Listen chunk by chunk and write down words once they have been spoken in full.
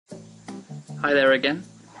Hi there again.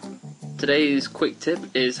 Today's quick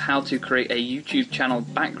tip is how to create a YouTube channel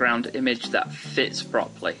background image that fits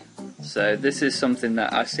properly. So this is something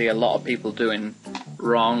that I see a lot of people doing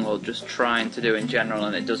wrong or just trying to do in general,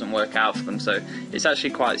 and it doesn't work out for them. So it's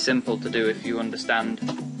actually quite simple to do if you understand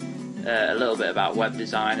a little bit about web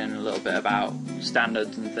design and a little bit about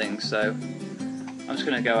standards and things. So I'm just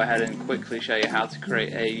going to go ahead and quickly show you how to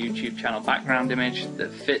create a YouTube channel background image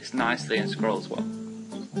that fits nicely and scrolls well.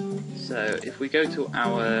 So if we go to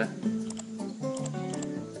our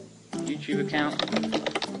YouTube account,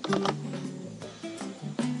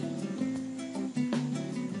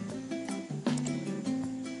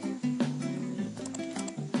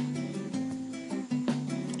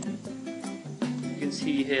 you can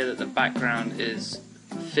see here that the background is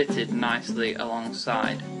fitted nicely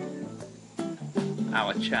alongside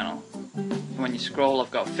our channel. When you scroll,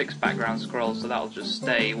 I've got a fixed background scroll, so that'll just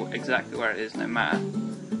stay exactly where it is no matter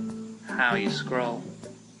how you scroll.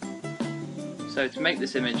 So to make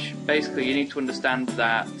this image, basically you need to understand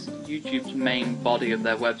that YouTube's main body of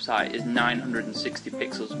their website is 960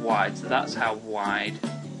 pixels wide, so that's how wide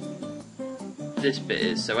this bit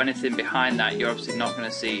is. So anything behind that you're obviously not going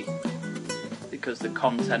to see because the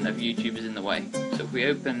content of YouTube is in the way. So if we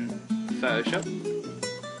open Photoshop,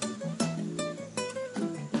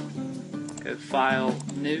 go File,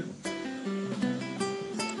 New,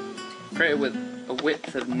 create it with a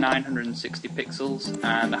width of 960 pixels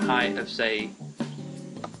and a height of say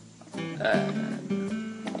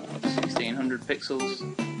 1600 pixels.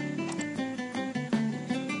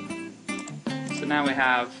 So now we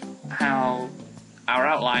have how our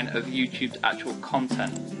outline of YouTube's actual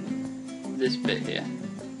content, this bit here.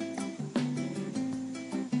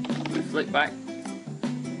 If we flick back,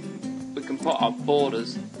 we can put our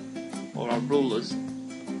borders or our rulers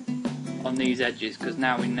on these edges, because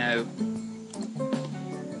now we know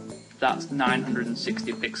that's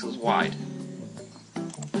 960 pixels wide.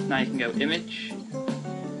 Now you can go Image,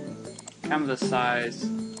 Canvas Size,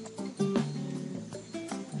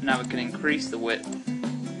 now we can increase the width,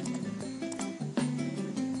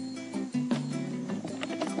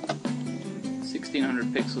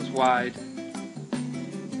 pixels wide.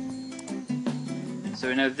 So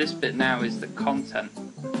we know this bit now is the content.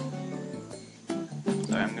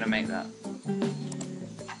 Sorry, I'm going to make that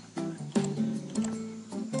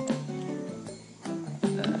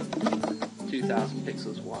 2000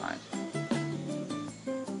 pixels wide.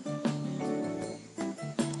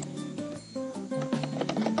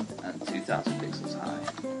 And 2000 pixels high.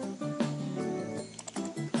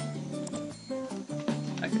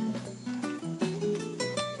 Okay.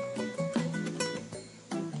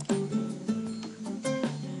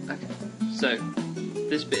 So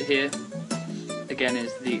this bit here again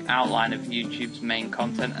is the outline of YouTube's main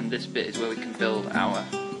content, and this bit is where we can build our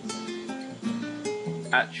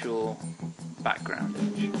actual background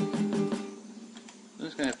image. I'm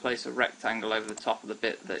just going to place a rectangle over the top of the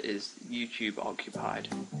bit that is YouTube occupied,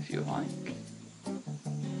 if you like.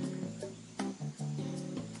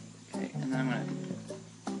 Okay, and then I'm going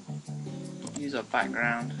to use our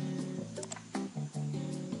background.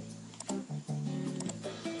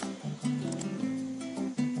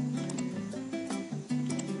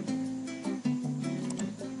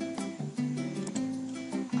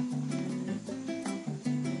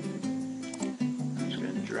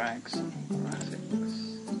 Drag some graphics.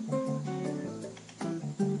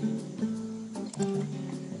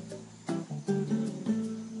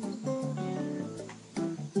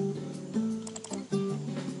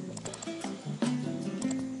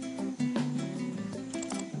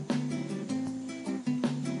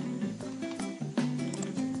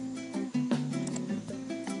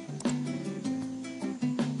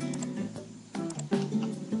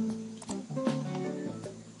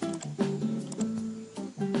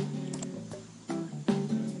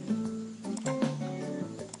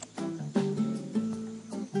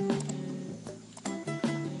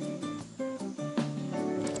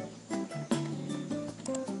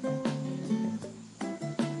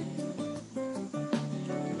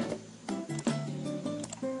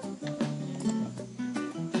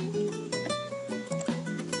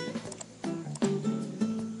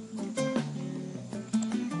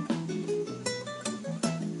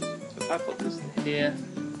 If I put this here,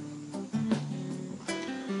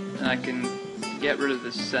 then I can get rid of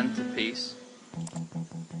the centerpiece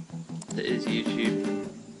that is YouTube.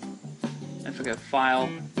 And if I go File,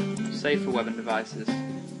 Save for Web and Devices,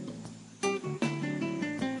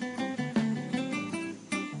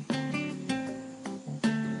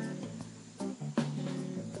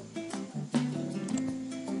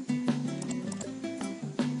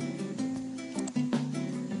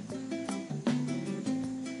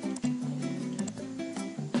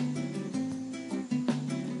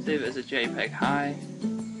 Save it as a JPEG high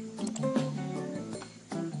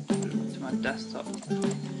to my desktop.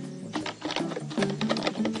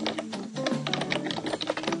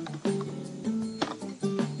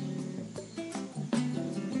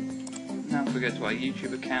 Now if we go to our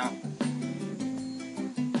YouTube account,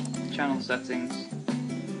 channel settings,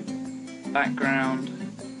 background,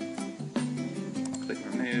 click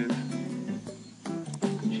remove,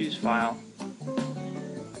 choose file,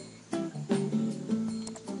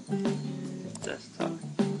 desktop.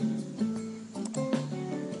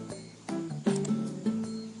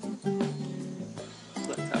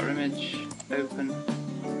 Select our image, open.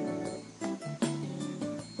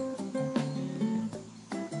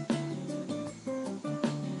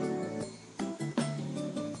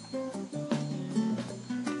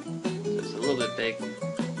 So it's a little bit big.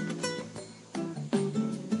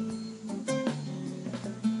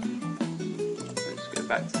 Let's go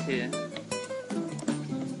back to here.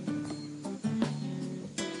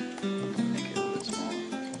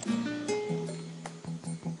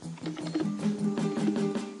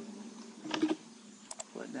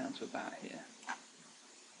 Down to about here.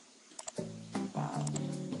 File.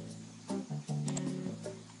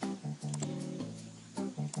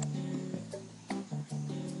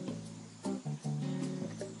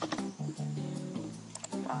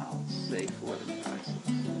 File. Save for web devices.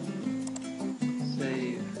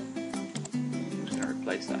 Save. I'm just going to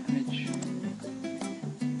replace that image.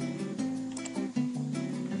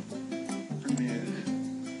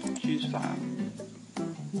 Remove. Choose file.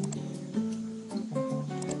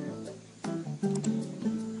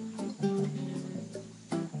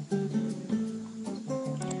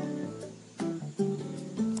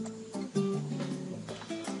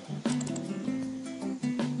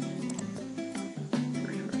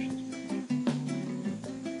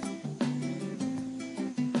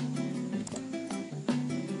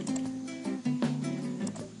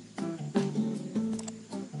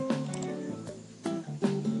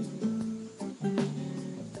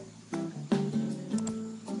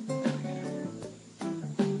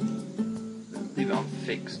 Leave it on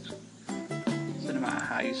fixed, so no matter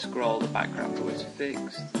how you scroll, the background's always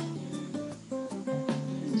fixed.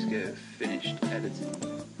 Let's go finished editing.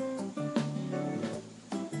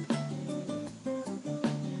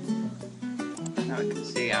 Now we can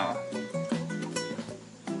see our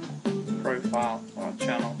profile or our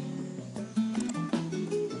channel.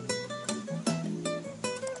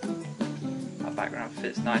 Our background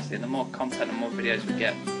fits nicely, and the more content and more videos we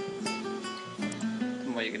get, the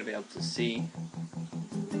more you're going to be able to see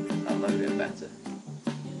that logo better.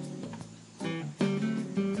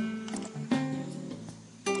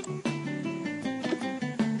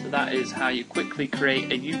 So that is how you quickly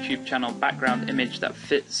create a YouTube channel background image that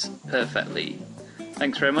fits perfectly.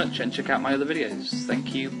 Thanks very much, and check out my other videos.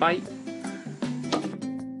 Thank you, bye.